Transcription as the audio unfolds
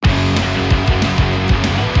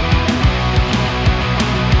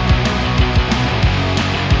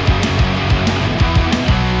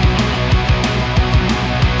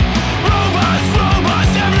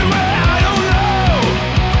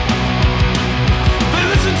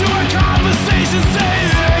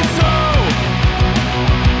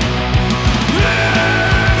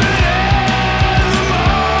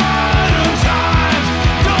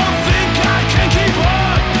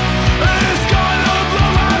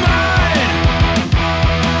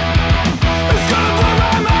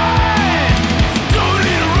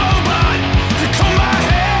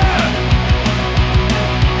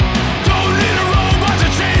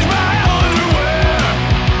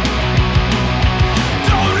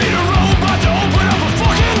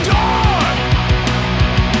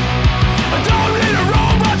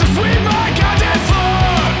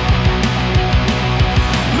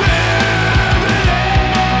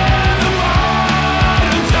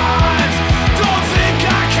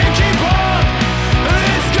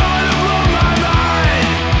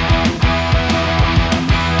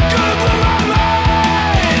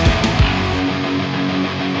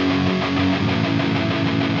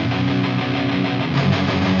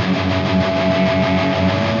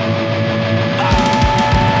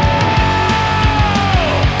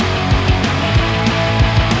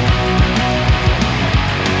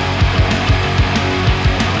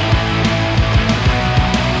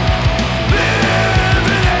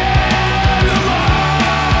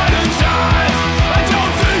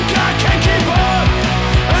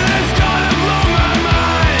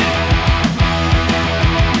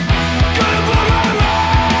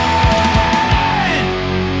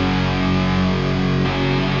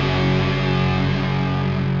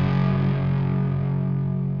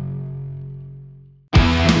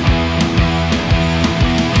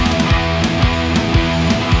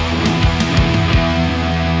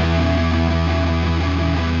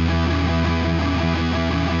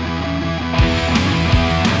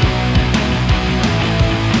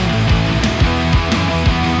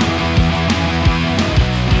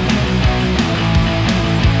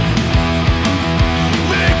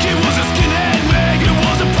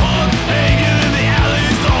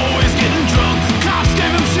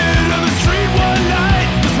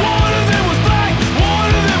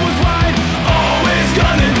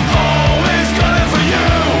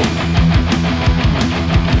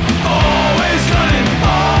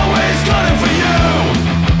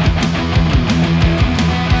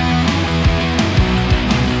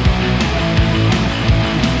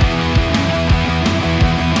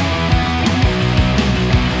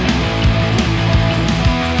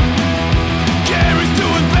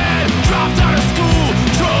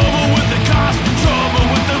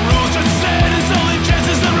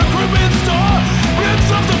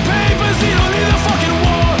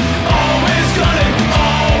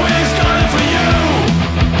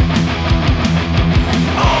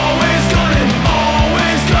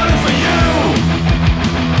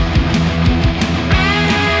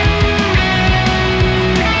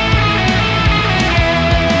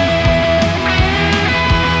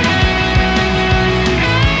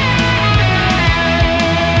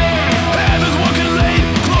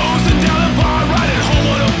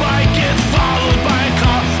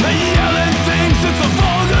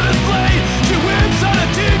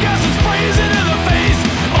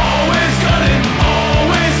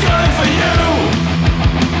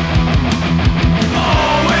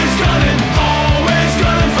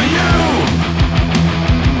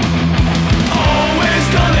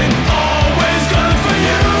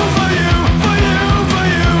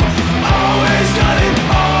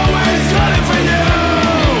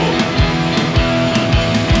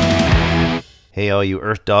all you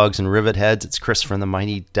Earth dogs and rivet heads. It's Chris from the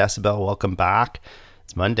Mighty Decibel. Welcome back.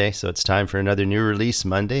 It's Monday, so it's time for another new release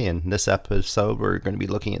Monday. And in this episode, we're going to be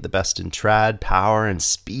looking at the best in trad, power, and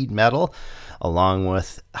speed metal, along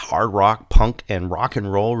with hard rock, punk, and rock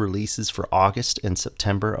and roll releases for August and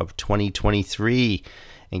September of 2023.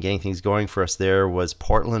 And getting things going for us there was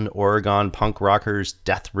Portland, Oregon punk rockers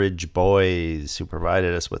Deathridge Boys, who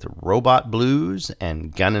provided us with Robot Blues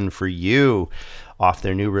and Gunnin' For You, off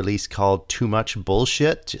their new release called Too Much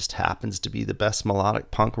Bullshit. Just happens to be the best melodic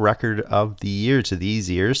punk record of the year to these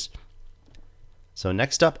ears. So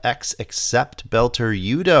next up, Accept belter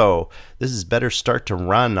Udo. This is Better Start to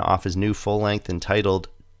Run off his new full length entitled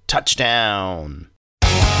Touchdown.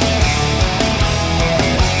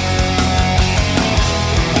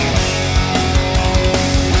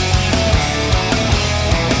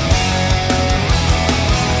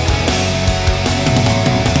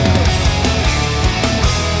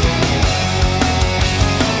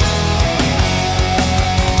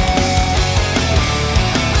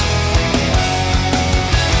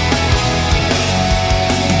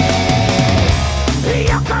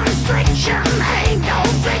 Ain't no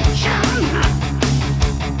fiction.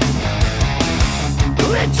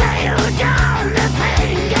 We tear you down, the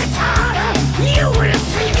pain gets harder. You will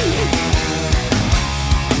see.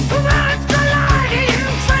 Words colliding,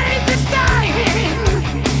 faith is dying.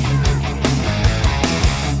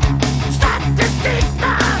 Stop the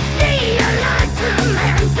stigma, the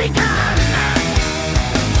enlightenment begun.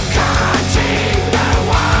 Cutting the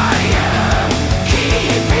wire,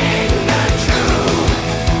 keeping the truth.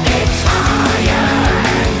 It's fire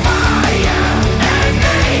and fire, a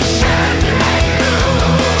nation let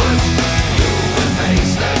loose.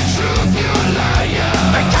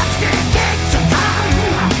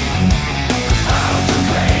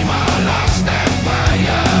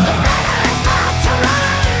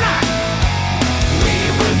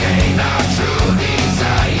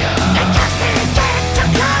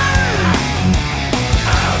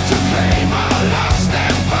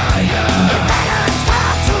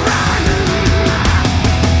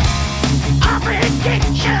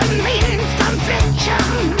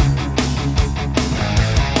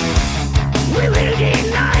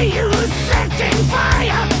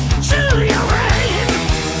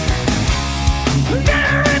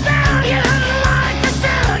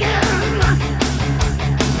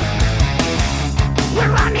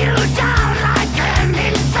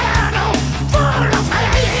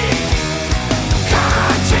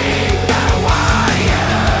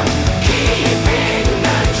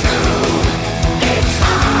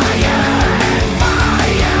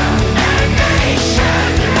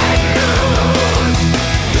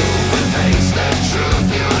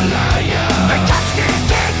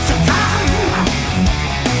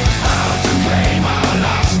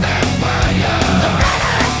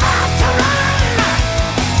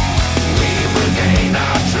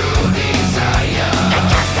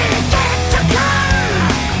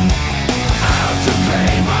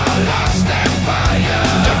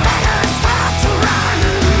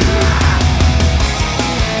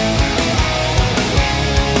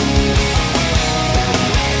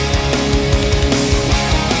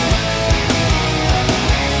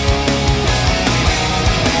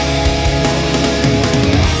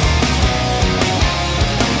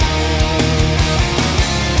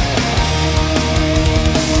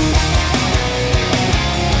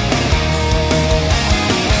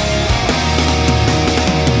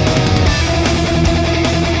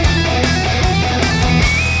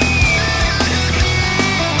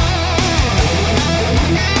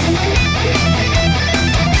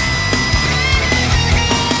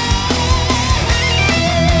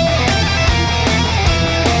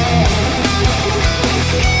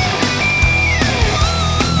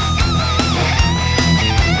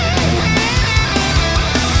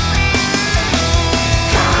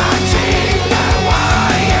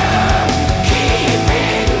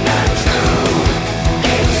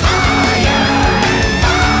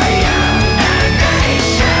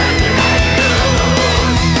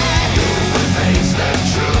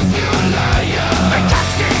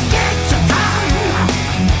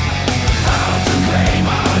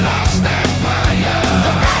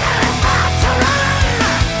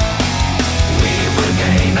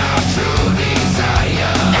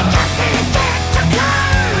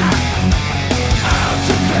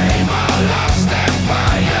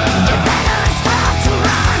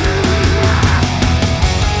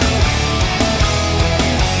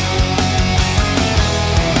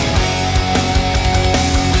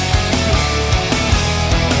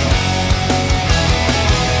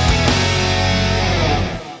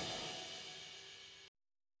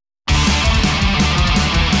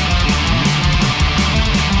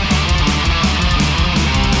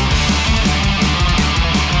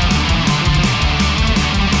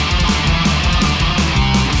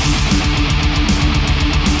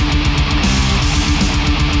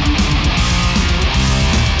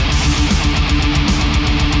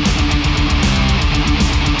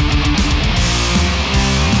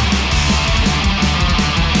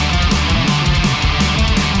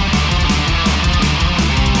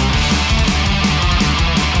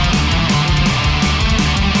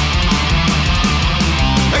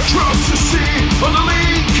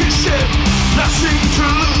 Nothing to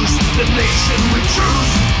lose, the nation we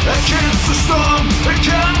choose. Against the storm,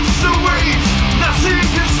 against the waves. Nothing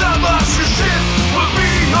can stop us, your ship will be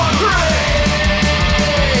your grave.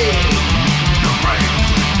 Your grave.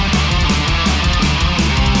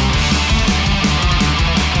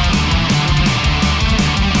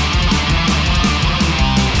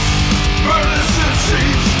 Burners and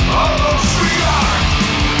seeds, almost we are.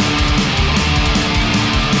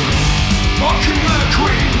 Mocking the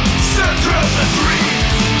queen, center of the dreams.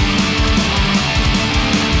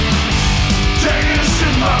 Daggers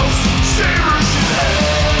in mouths, sabers in hands.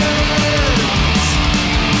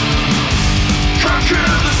 Conquer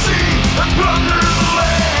the sea and plunder the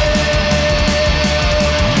land.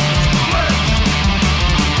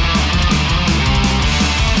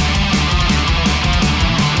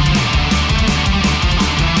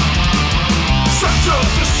 Sons of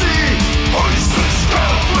the sea, hoist the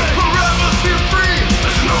conflict. Forever feel free,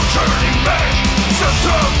 there's no turning back. Sons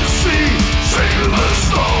of the sea, sailors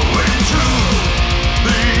always to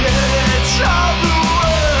the edge of the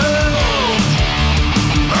world.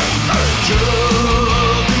 To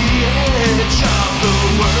the edge of the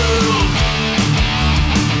world.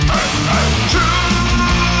 To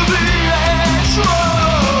the edge road.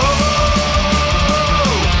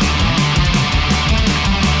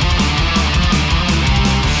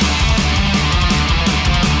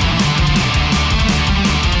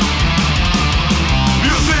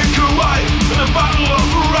 Music alive in a bottle of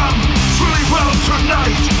rum. Really well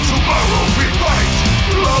tonight, tomorrow we fight.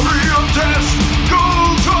 Glory or death,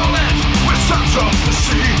 gold or lead. We're sons of the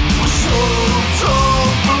sea, we're souls of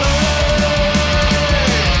flame.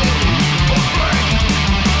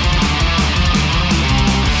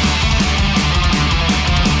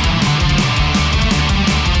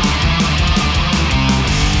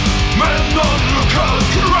 Men on lookout,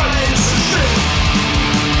 rise the ship.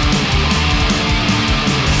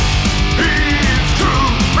 Heave to,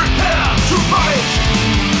 prepare to fight.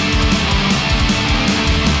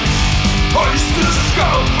 Hoist the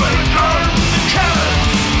scope and arm the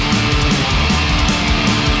cannons.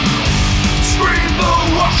 Scream the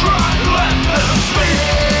war cry, let them speak.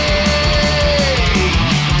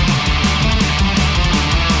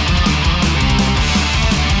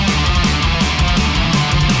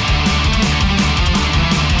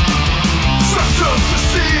 Sons of the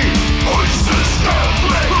sea, hoist the scope,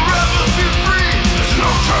 forever be free. There's no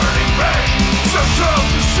turning back. Sons of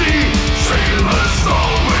the sea, sailors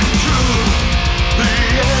always to the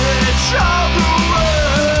edge of the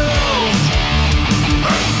world.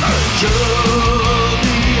 To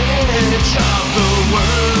the edge of the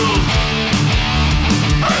world.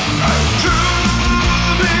 To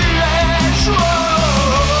the edge road.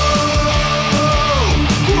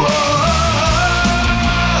 Whoa.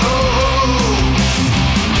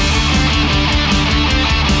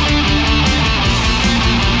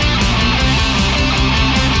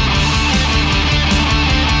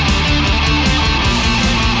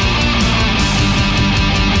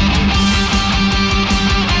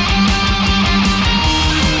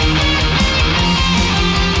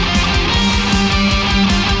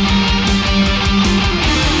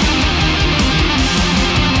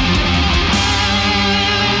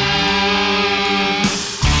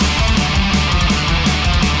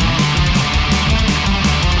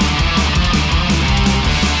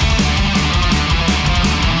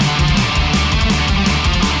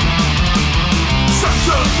 Sons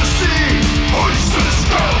of the sea, hoist the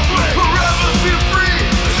conflict. Forever be free,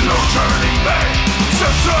 there's no turning back.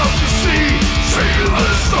 Sons of the sea,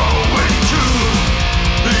 sailors always to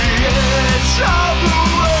the edge of the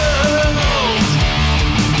world.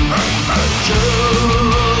 To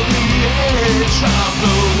the edge of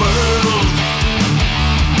the world.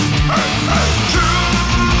 To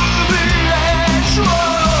the edge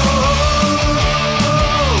road.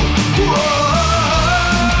 Whoa.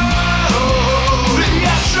 The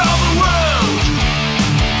edge of the world.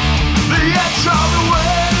 The edge of the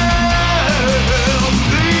world.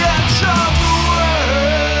 The edge of the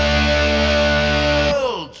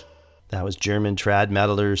world. That was German trad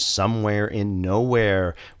metalers Somewhere in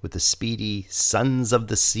Nowhere with the speedy Sons of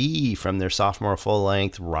the Sea from their sophomore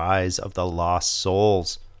full-length Rise of the Lost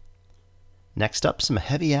Souls. Next up, some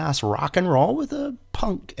heavy-ass rock and roll with a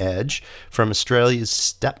punk edge from Australia's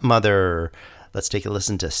Stepmother. Let's take a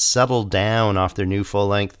listen to Settle Down off their new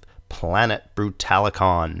full-length Planet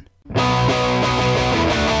Brutalicon.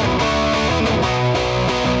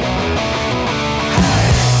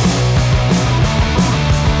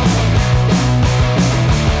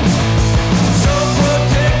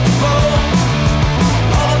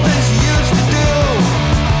 All the things you used to do,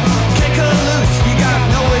 kick her loose, you got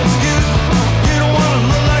no excuse.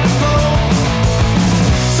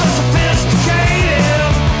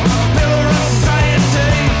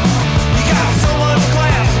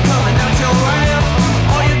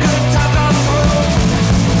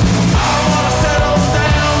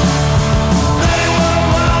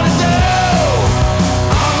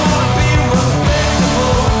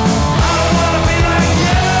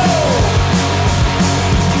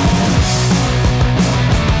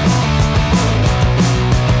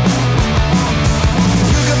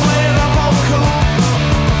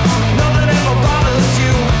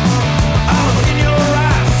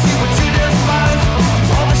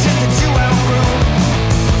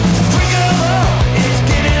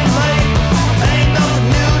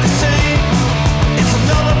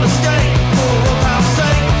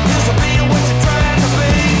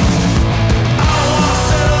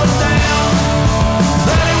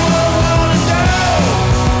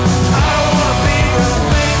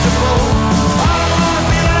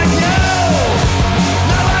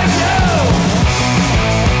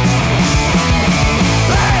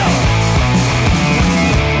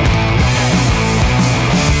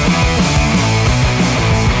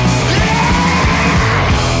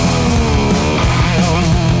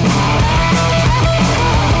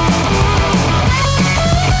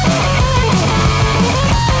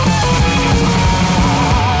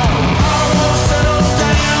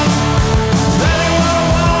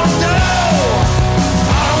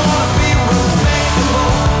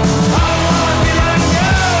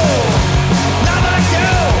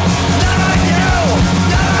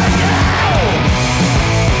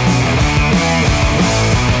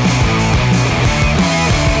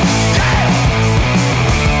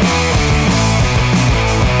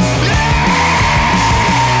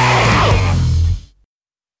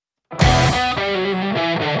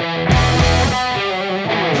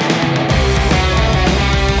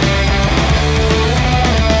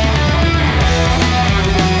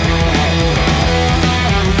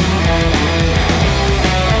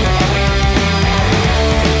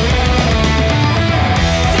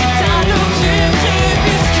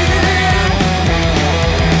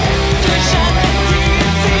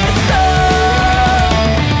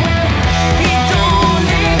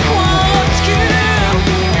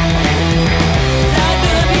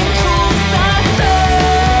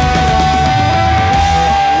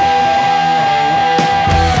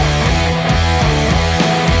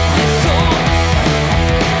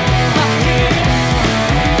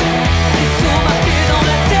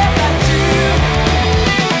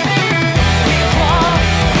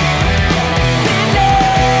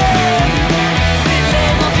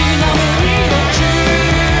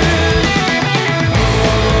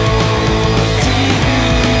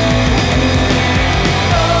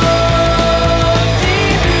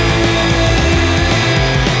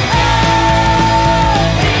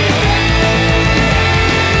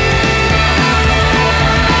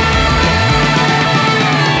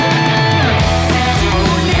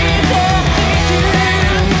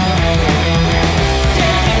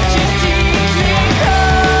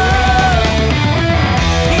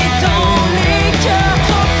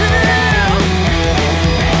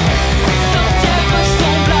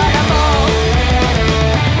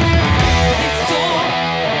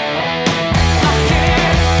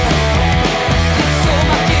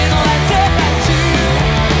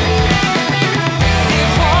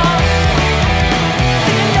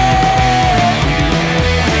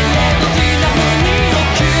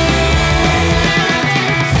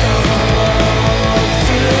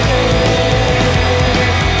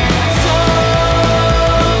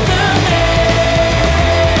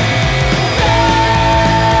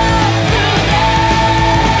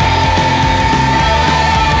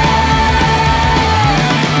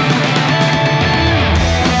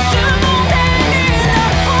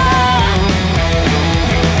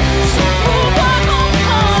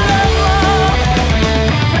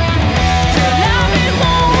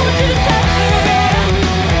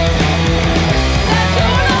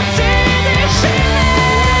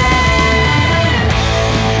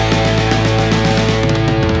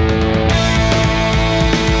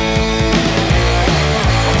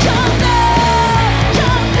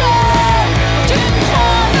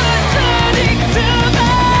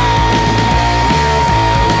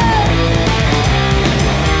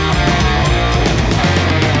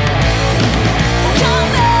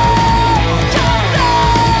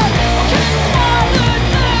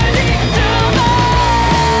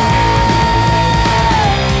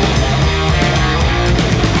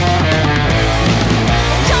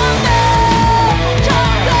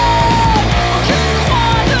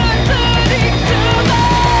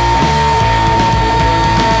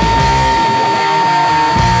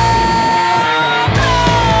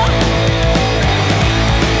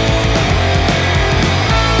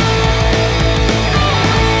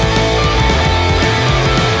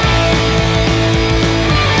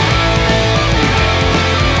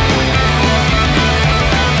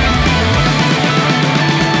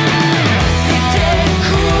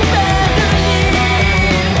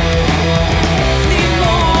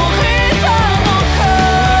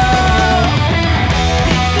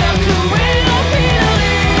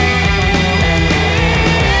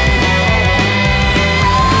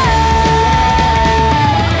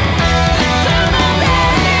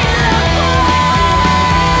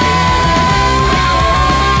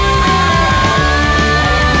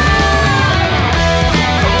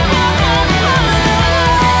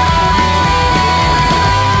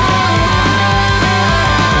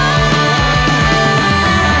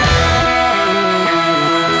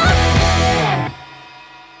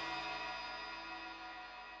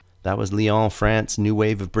 That was Lyon, France, new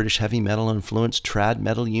wave of British heavy metal influenced trad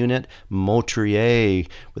metal unit Meurtrier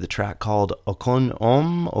with a track called Aucun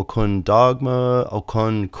Homme, Aucun Dogme,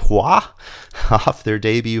 Aucun Quoi off their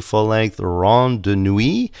debut full-length Ronde de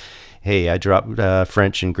Nuit. Hey, I dropped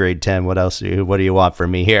French in grade 10. What else? What do you want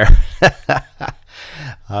from me here?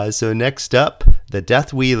 So next up, the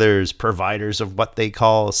Death Wheelers, providers of what they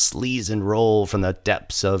call sleaze and roll from the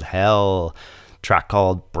depths of hell. Track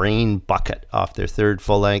called Brain Bucket off their third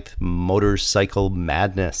full-length Motorcycle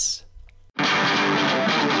Madness.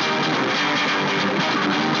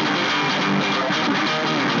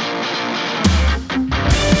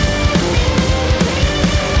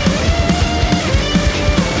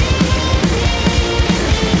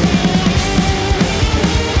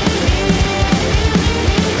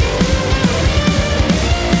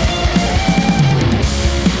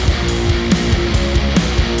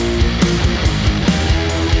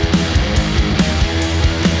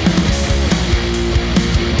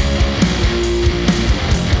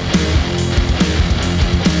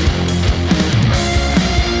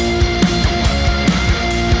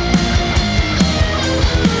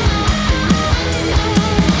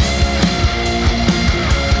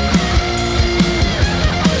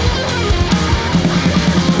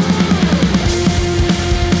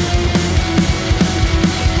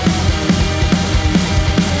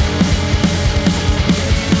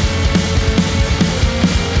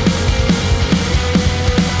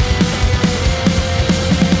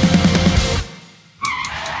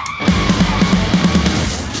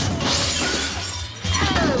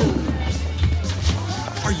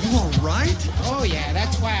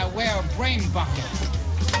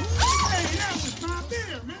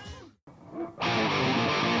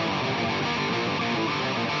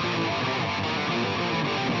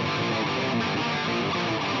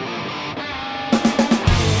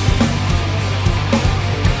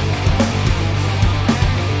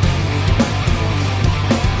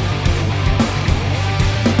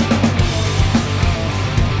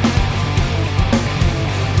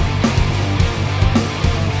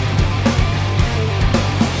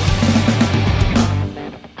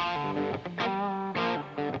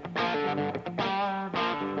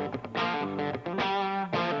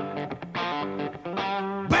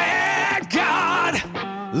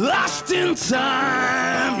 Lost in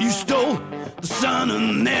time, you stole the sun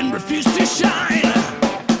and then refused to shine.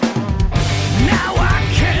 Now I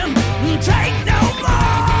can't take no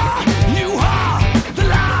more. You are the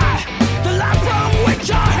lie from which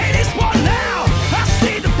our hate is born now. I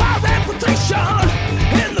see the power reputation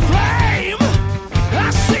in the flame. I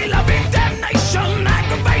see love in damnation,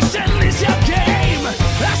 aggravation is your game.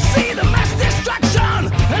 I see the mass destruction,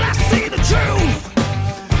 and I see the truth.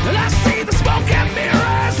 And I see the smoke and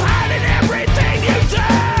mirrors hiding everything you do.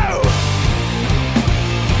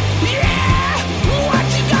 Yeah,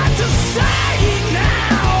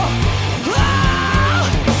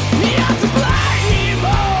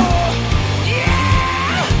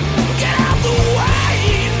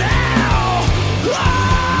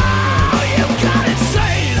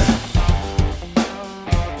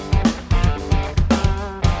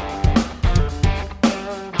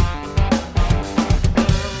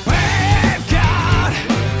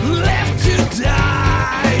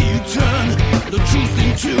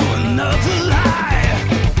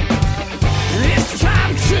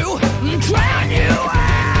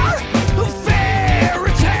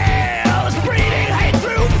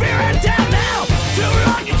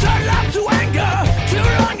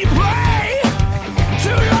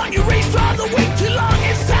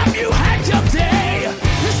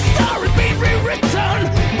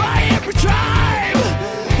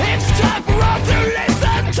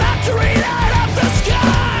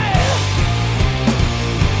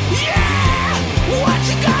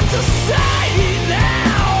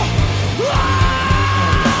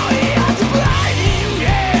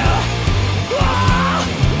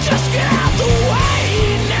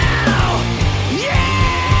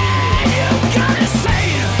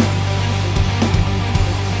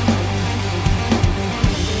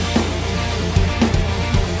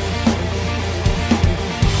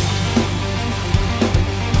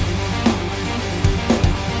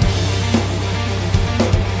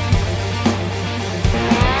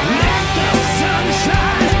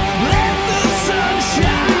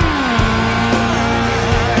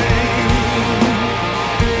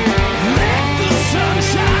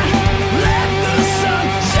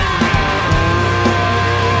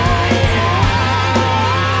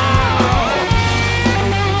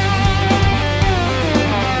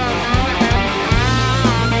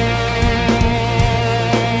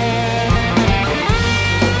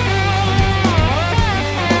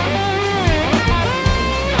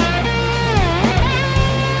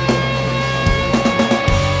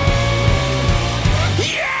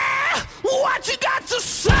 what you got to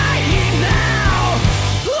say now.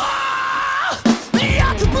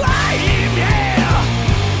 You're to blame, yeah.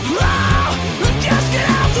 Just get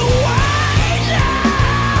out the way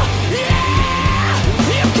now. Yeah,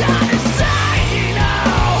 you gotta say no.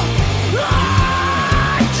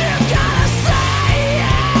 You gotta say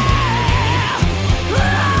yeah.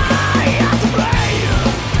 You're to blame.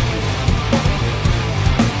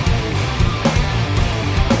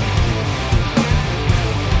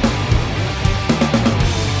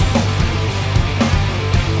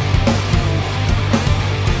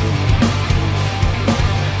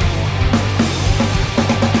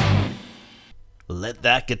 Let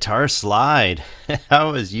that guitar slide. That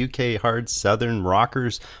was UK hard southern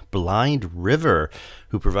rockers Blind River,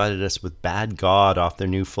 who provided us with Bad God off their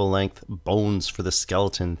new full-length Bones for the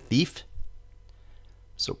Skeleton Thief.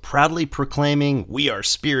 So proudly proclaiming, we are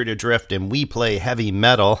Spirit Adrift and we play heavy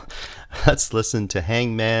metal, let's listen to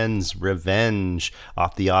Hangman's Revenge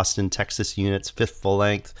off the Austin, Texas unit's fifth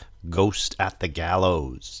full-length Ghost at the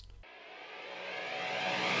Gallows.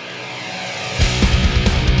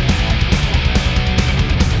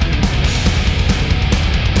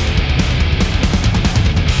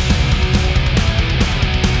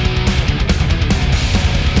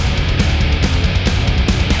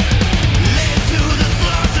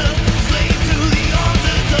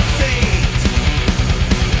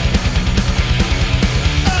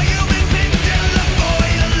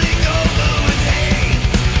 Boiling over with hate.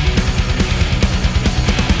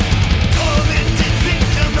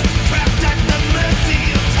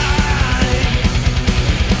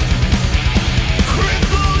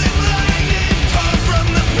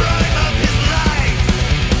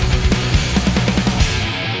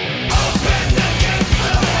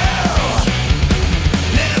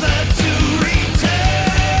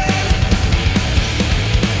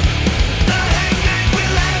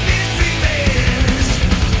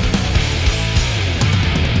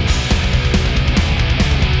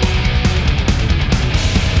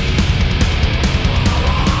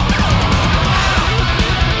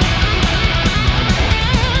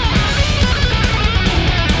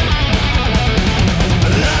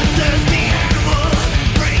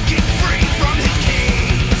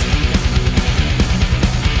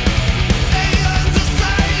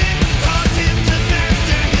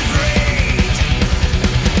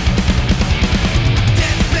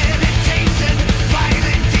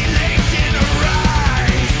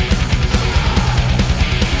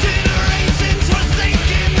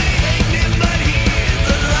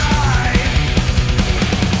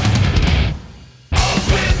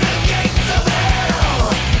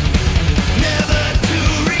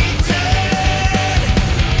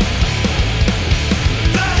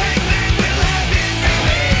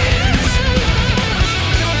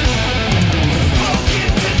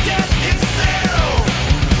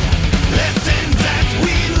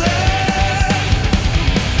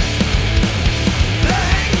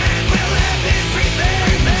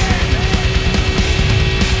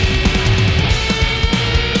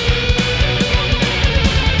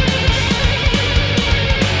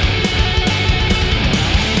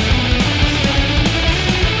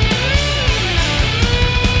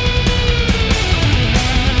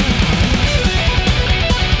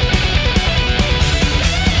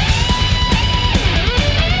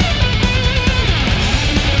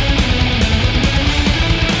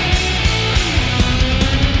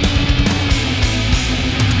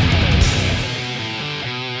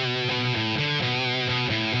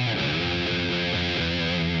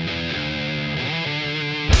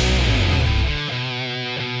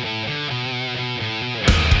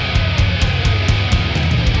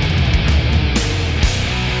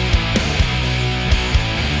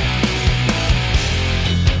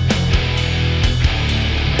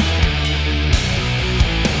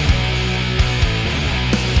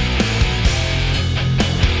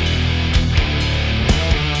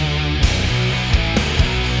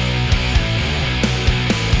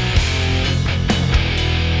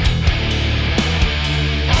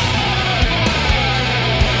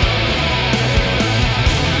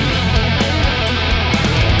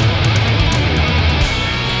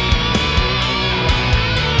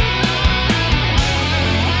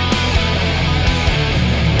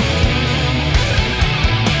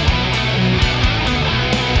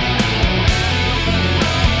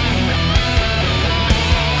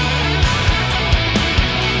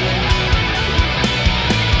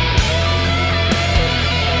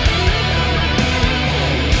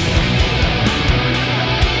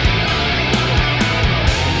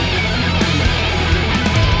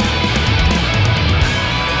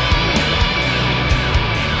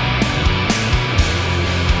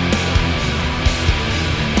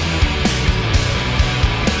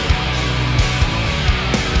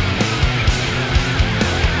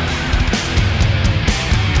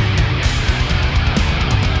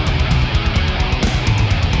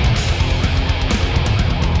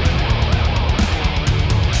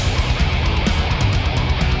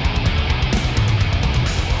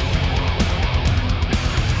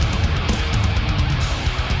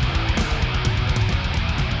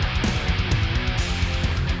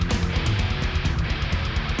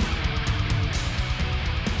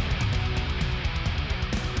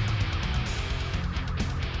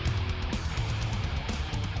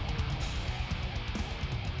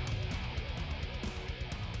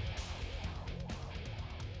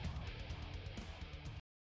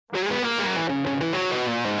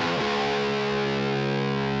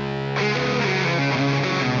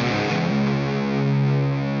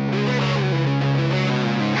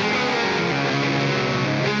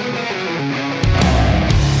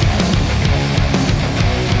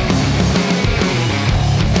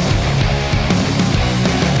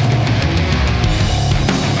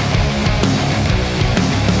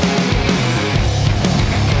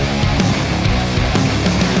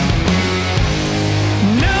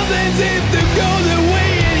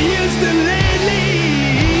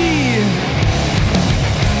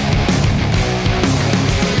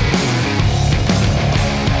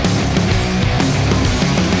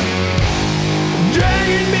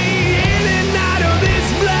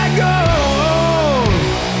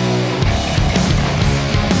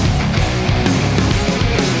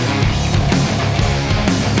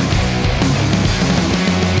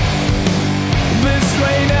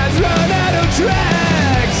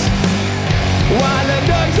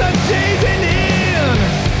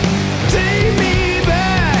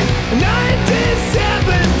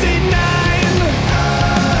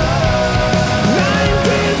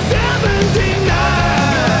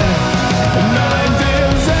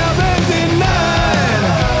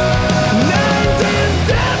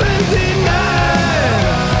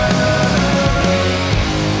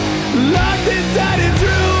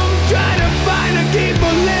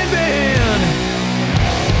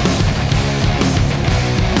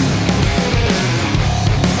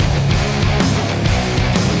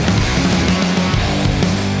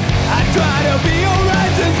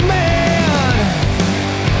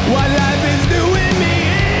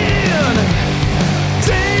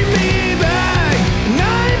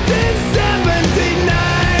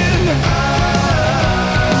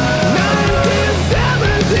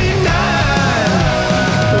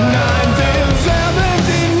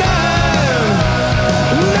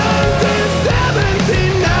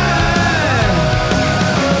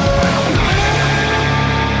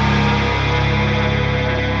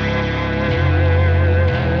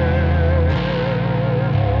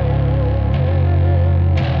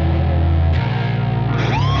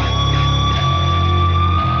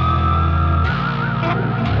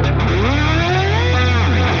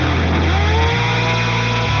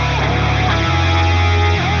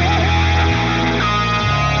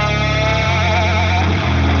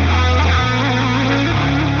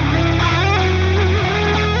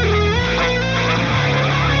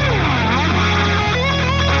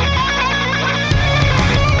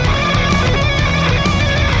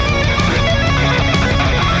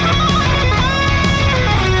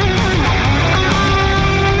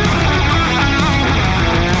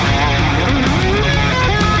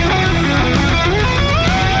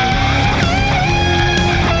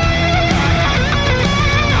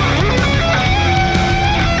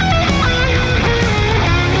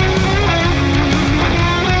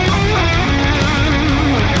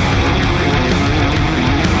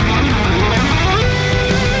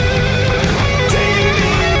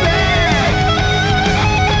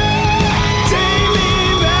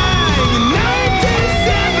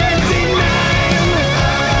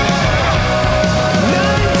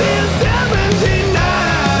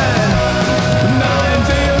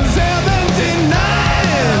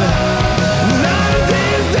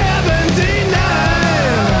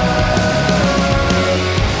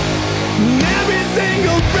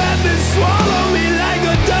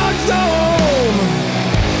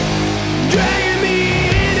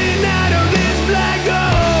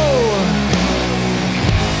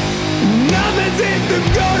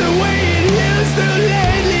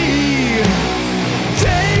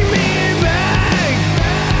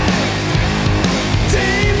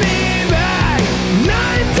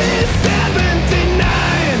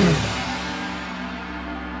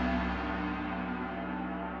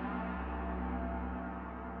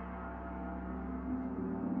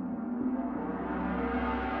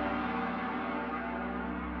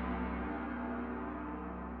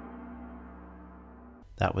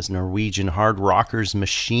 That was Norwegian hard rockers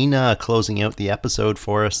Machina closing out the episode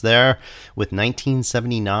for us there with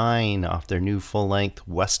 1979 off their new full-length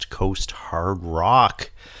West Coast hard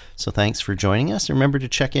rock. So thanks for joining us. Remember to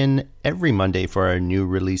check in every Monday for our new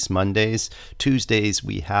release Mondays. Tuesdays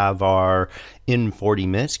we have our In 40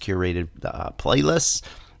 Minutes curated playlists.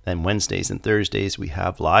 Then Wednesdays and Thursdays we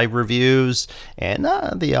have live reviews and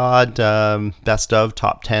the odd best of,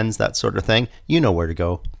 top 10s, that sort of thing. You know where to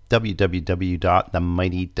go.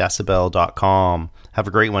 www.themightydecibel.com. Have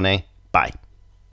a great one, eh? Bye.